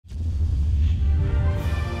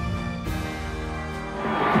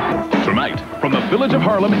Tonight, from the village of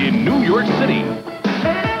Harlem in New York City,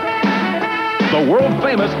 the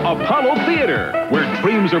world-famous Apollo Theater, where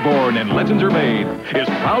dreams are born and legends are made, is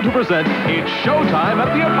proud to present It's Showtime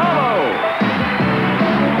at the Apollo.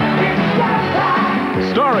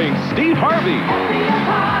 Starring Steve Harvey.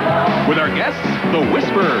 With our guests, The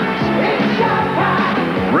Whispers.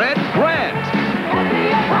 Red Grant.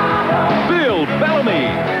 Bill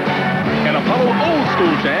Bellamy. An Apollo Old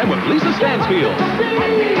School Jam with Lisa Stansfield.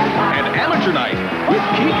 And Amateur Night with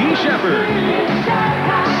Kiki Shepard.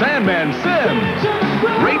 Sandman Sims.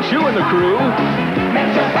 Ray Chu and the crew.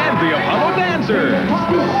 And the Apollo Dancers.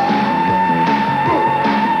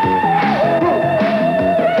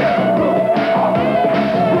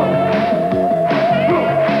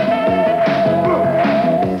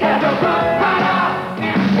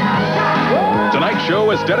 Tonight's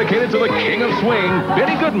show is dedicated to the king of swing,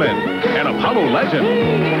 Benny Goodman, an Apollo legend.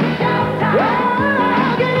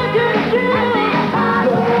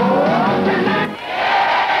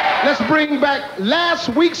 Let's bring back last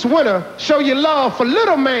week's winner, Show Your Love for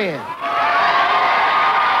Little Man.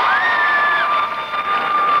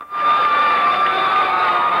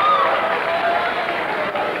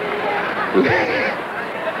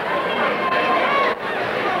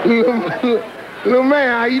 Little man,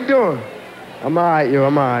 how you doing? I'm all right, yo.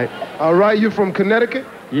 I'm all right. All right, you from Connecticut?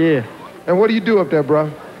 Yeah. And what do you do up there,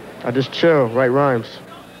 bro? I just chill, write rhymes.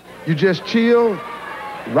 You just chill,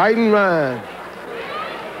 writing rhymes.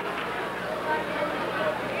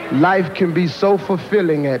 Life can be so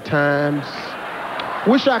fulfilling at times.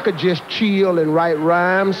 Wish I could just chill and write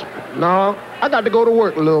rhymes. No, I got to go to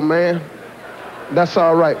work, little man. That's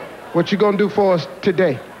all right. What you gonna do for us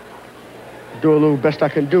today? Do a little best I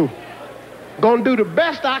can do. Gonna do the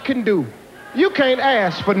best I can do. You can't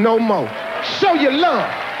ask for no more. Show your love.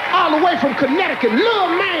 All the way from Connecticut, little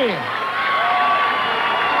man.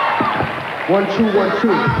 1, 2, 1,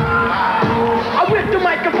 2. I whip the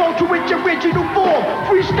microphone to its original form.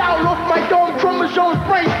 Freestyle off my dome chromosomes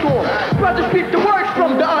brainstorm. Brothers speak the words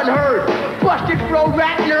from the unheard. Busted flow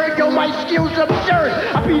rap nerd, yo, my skills absurd.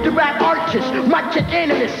 I be the rap artist, my check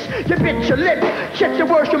animus. You bit your lip, check the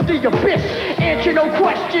words from the abyss. Answer no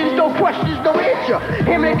questions, no answer.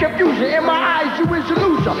 Him and confusion, in my eyes you is a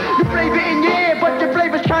loser. You flavor in your ear, but the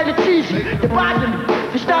flavor's kinda cheesy. You bother me,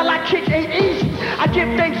 the style I kick ain't easy. I give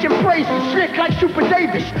thanks and praises, slick like Super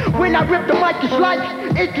Davis. When I rip the mic, it's like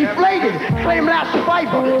it deflated. Claim last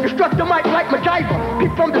survivor, construct the mic like MacGyver.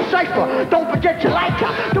 Peep from the cipher, don't forget your lighter.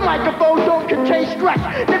 The microphone don't contain stress.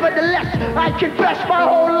 Nevertheless, I confess my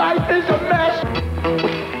whole life is a mess.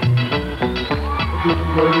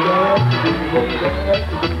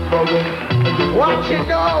 Watch it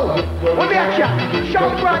now. What about ya?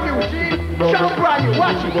 Sean brand new, see? Sean brand new,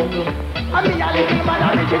 watch it. I mean, I live in my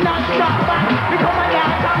original shot, man. Because my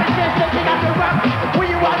dad common sense, something I can rap. When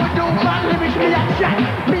you want to do, man, lyrics me a chat.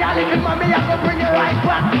 Me, I live in my, me, I can bring it right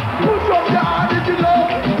back. Push up the hard if you love,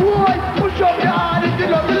 boy. Push up the hard if you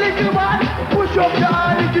love the little one. Push up the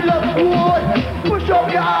hard if you love, boy. Push up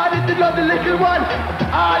the hard if you love the little one.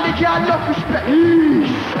 All the got enough respect.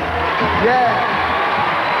 Yeah.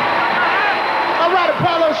 All right,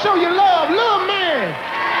 Apollo, show your love, little man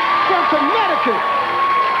from Connecticut.